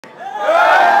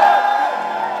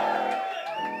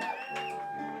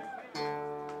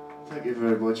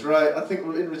much. Right, I think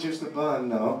we'll introduce the band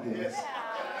now. Yes.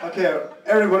 Okay,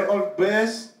 everybody on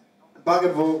bass,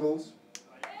 backing vocals,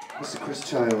 Mr. Chris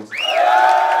Child.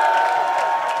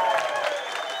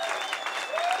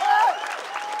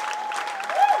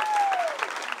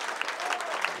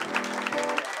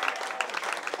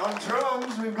 On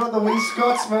drums, we've got the wee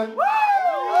Scotsman,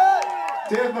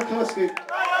 Dave McCluskey.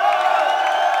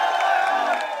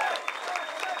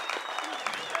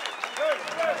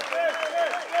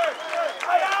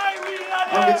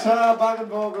 On guitar, backing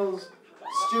vocals,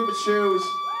 Stupid Shoes,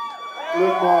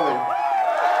 Luke Morley.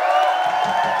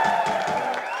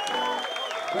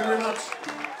 Thank you very much.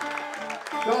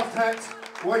 Daft hat,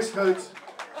 waistcoat,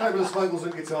 fabulous vocals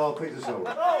and guitar, Peter Soul.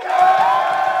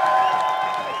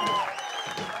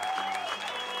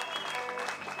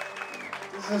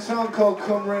 This is a song called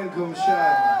Come Rain, Come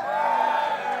Shine.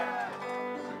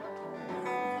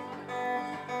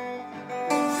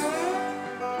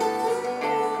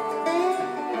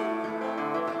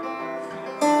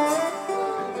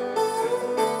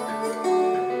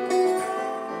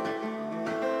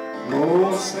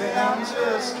 Mostly I'm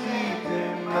just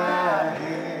keeping my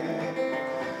head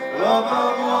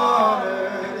above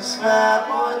water despite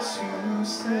what you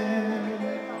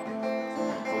say.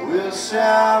 I wish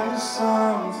I was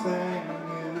something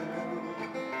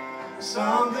new,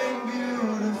 something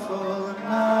beautiful and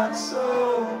not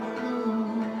so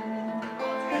blue,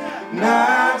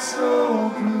 not so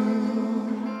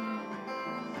blue.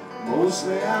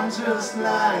 Mostly I'm just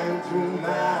lying through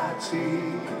my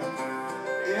teeth.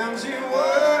 Empty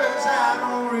words I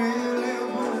don't really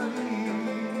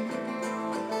believe,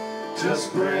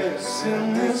 just bricks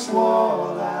in this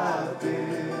wall I've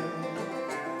been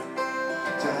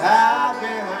to hide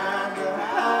behind the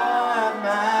hide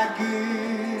my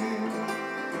give.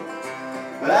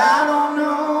 But I don't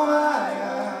know why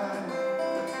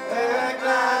I act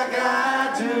like I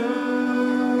do.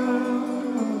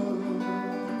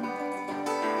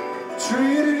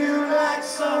 Treated you like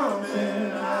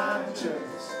something I just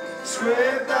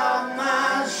scraped off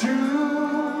my shoe.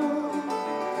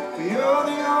 You're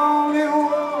the only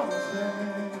one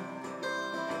thing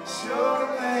sure to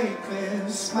make me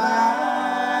smile.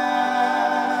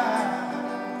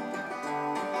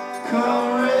 Come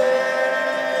rain,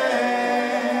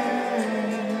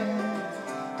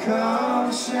 come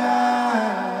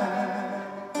shine.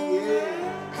 Yeah.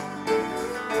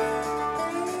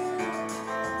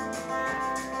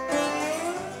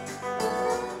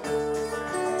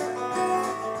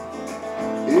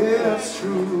 It's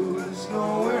true, there's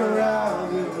nowhere I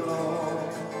belong,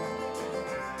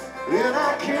 and I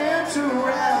can't do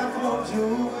right for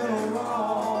doing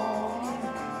wrong.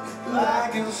 I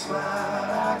can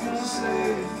smile, I can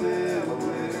say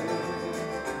farewell,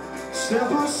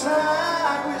 step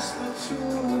aside, wish the two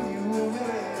of you were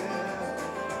there.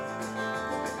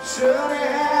 Surely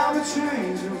have a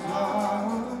change of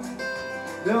heart,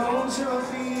 don't you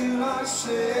feel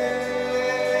ashamed?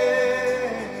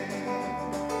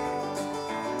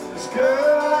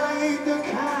 Girl, I ain't the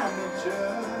kind of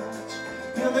judge,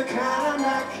 you're the kind I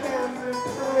can't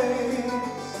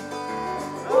replace.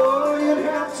 All you'd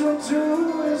have to do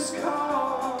is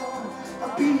call,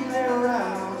 I'll be there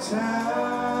right on time.